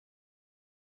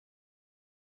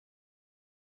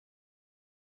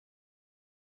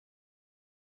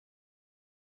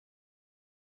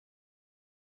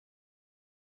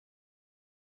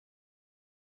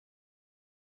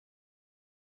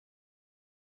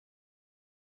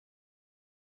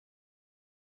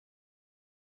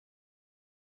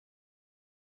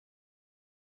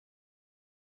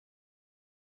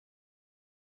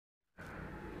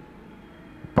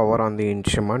power on the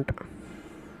instrument.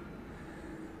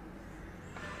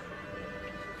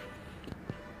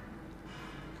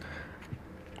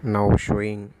 Now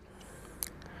showing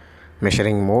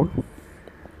measuring mode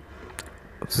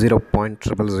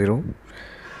 0.000.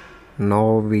 Now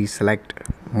we select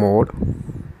mode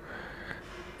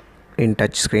in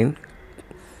touch screen,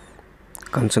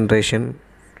 concentration,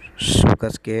 sugar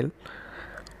scale,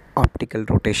 optical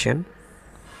rotation.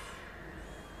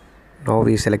 Now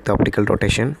we select the optical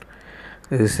rotation.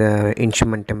 This is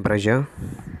instrument temperature.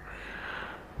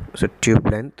 So tube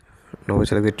length. Now we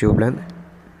select the tube length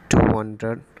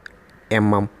 200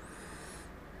 mm.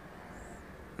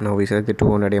 Now we select the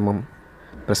 200 mm.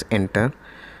 Press enter.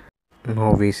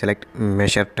 Now we select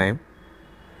measure time.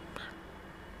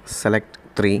 Select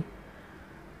 3.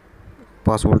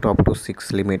 Possible to up to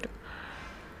 6 limit.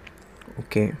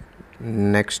 Okay.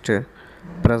 Next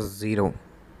press 0.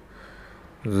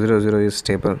 0 is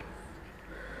stable.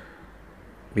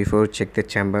 Before check the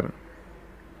chamber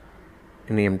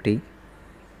in empty.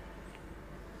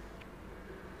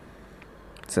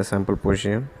 It's a sample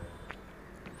position.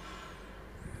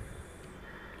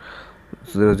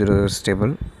 0 is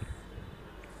stable.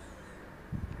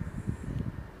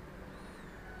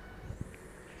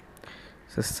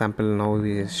 So sample now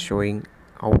is showing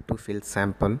how to fill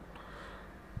sample.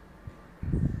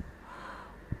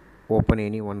 Open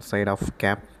any one side of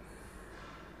cap.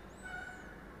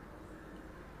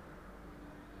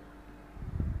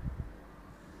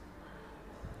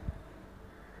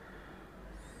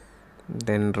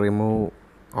 Then remove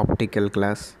optical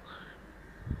glass.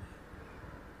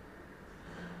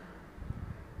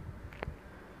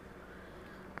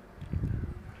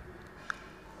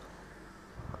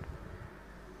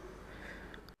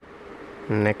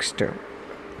 Next,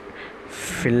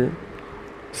 fill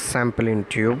sample in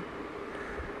tube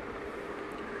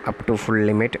up to full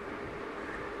limit.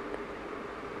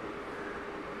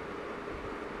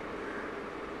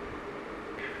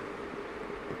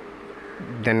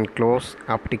 Then close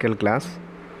optical glass.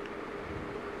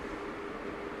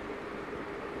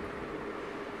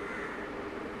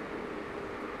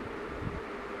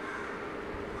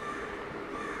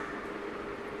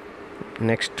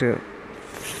 Next,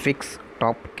 fix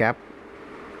top cap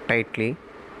tightly.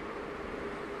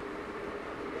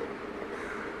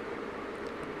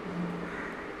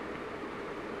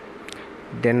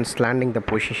 Then slanting the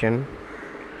position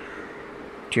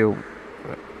tube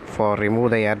for remove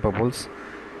the air bubbles.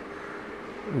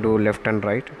 Do left and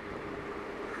right.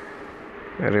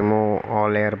 Remove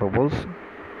all air bubbles.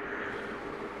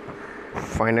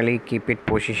 Finally keep it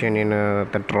position in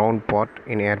the round part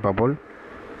in air bubble.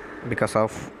 Because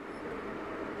of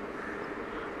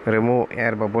remove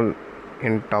air bubble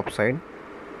in top side.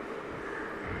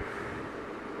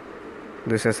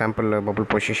 This is a sample bubble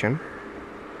position.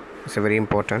 It's very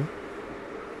important.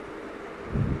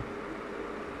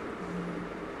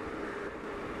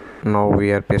 Now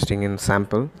we are pasting in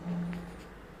sample.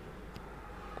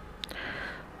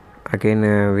 Again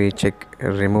we check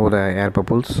remove the air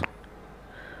bubbles.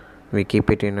 We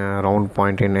keep it in a round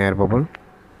point in air bubble.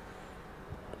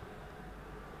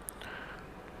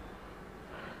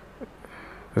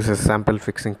 This is sample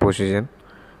fixing position.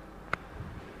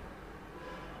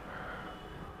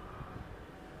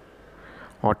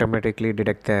 Automatically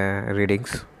detect the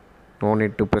readings. No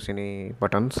need to press any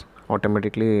buttons.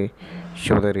 Automatically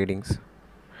show the readings.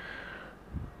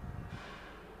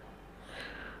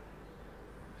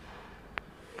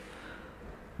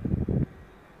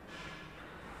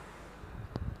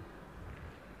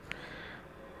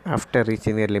 After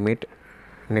reaching the limit,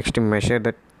 next measure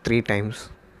that 3 times.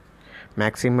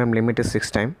 Maximum limit is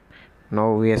 6 times.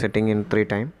 Now we are setting in 3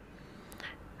 times.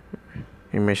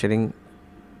 In measuring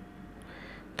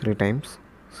 3 times,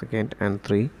 second and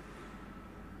 3.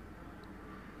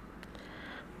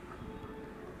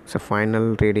 So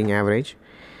final reading average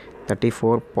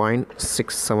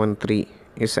 34.673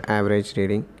 is the average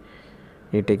reading.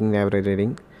 You're taking the average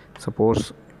reading.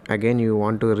 Suppose again you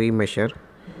want to remeasure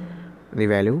the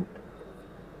value,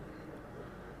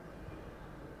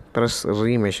 press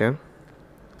remeasure.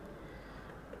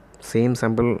 Same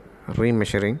sample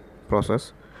remeasuring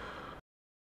process.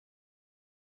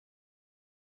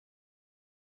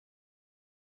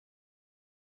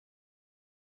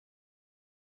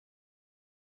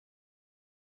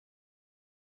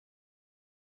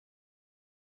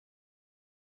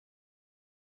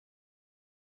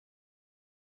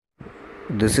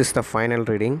 This is the final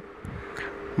reading,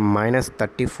 minus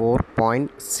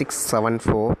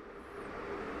 34.674.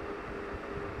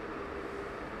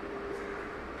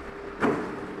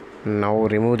 Now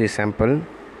remove the sample.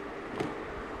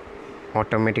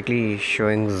 automatically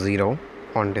showing 0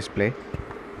 on display.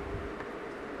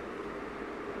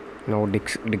 Now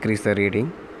decrease the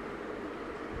reading.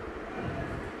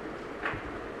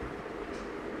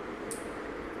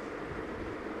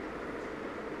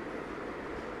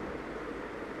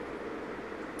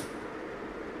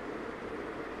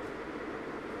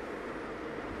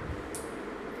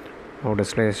 Now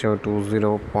display show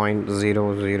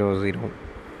 20.000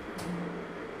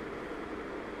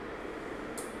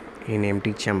 in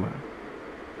empty chamber.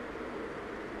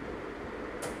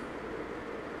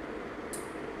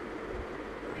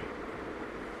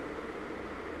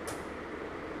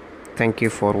 Thank you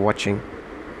for watching.